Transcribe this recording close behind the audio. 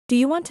Do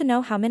you want to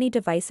know how many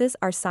devices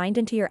are signed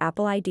into your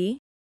Apple ID?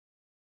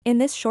 In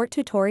this short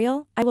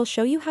tutorial, I will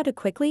show you how to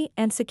quickly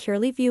and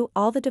securely view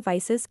all the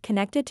devices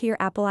connected to your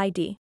Apple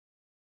ID.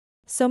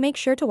 So make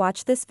sure to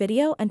watch this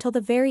video until the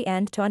very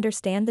end to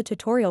understand the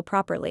tutorial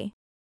properly.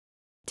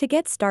 To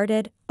get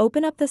started,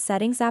 open up the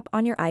Settings app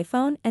on your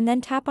iPhone and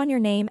then tap on your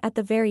name at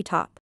the very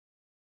top.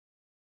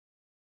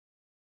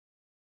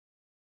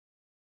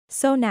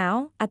 So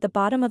now, at the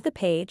bottom of the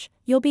page,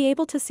 you'll be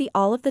able to see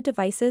all of the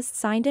devices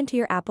signed into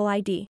your Apple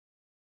ID.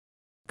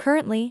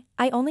 Currently,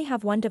 I only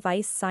have one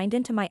device signed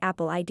into my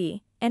Apple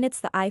ID, and it's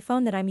the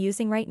iPhone that I'm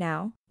using right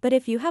now, but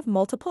if you have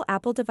multiple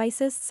Apple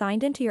devices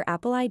signed into your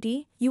Apple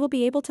ID, you will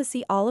be able to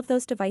see all of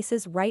those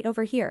devices right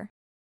over here.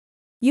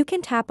 You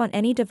can tap on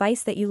any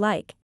device that you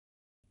like,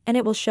 and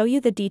it will show you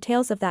the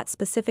details of that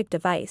specific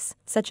device,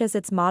 such as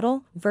its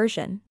model,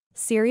 version,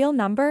 serial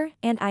number,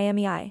 and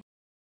IMEI.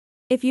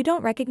 If you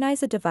don't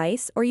recognize a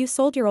device or you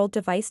sold your old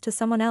device to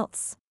someone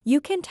else,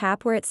 you can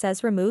tap where it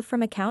says Remove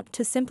from Account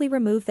to simply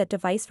remove that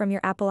device from your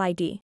Apple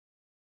ID.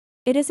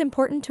 It is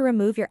important to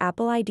remove your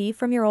Apple ID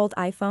from your old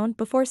iPhone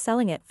before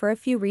selling it for a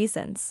few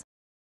reasons.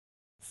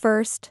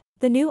 First,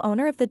 the new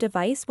owner of the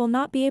device will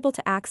not be able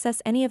to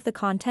access any of the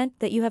content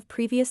that you have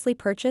previously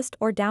purchased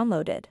or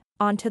downloaded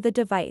onto the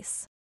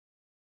device.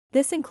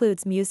 This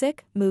includes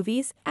music,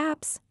 movies,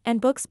 apps,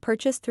 and books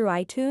purchased through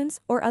iTunes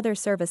or other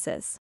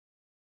services.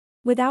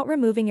 Without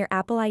removing your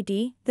Apple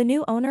ID, the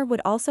new owner would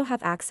also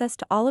have access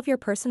to all of your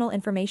personal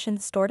information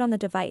stored on the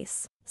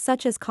device,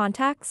 such as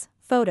contacts,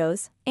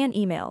 photos, and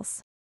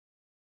emails.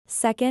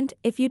 Second,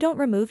 if you don't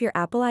remove your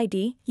Apple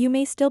ID, you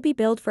may still be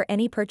billed for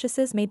any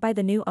purchases made by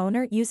the new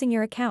owner using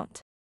your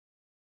account.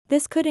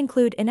 This could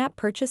include in-app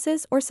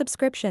purchases or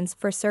subscriptions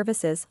for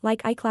services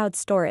like iCloud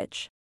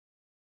storage.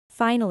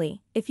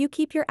 Finally, if you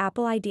keep your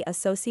Apple ID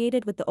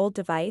associated with the old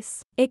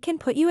device, it can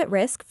put you at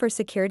risk for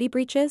security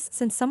breaches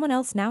since someone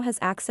else now has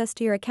access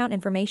to your account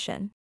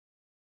information.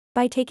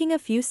 By taking a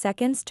few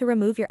seconds to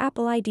remove your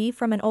Apple ID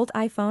from an old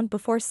iPhone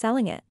before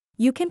selling it,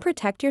 you can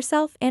protect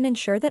yourself and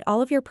ensure that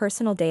all of your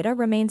personal data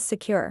remains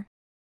secure.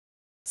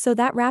 So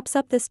that wraps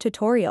up this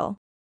tutorial.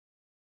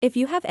 If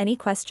you have any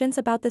questions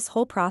about this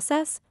whole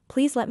process,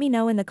 please let me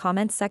know in the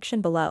comments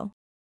section below.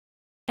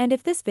 And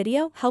if this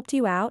video helped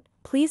you out,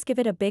 please give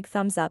it a big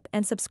thumbs up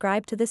and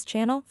subscribe to this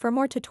channel for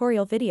more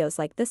tutorial videos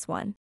like this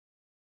one.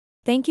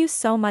 Thank you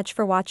so much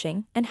for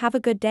watching and have a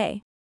good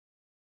day.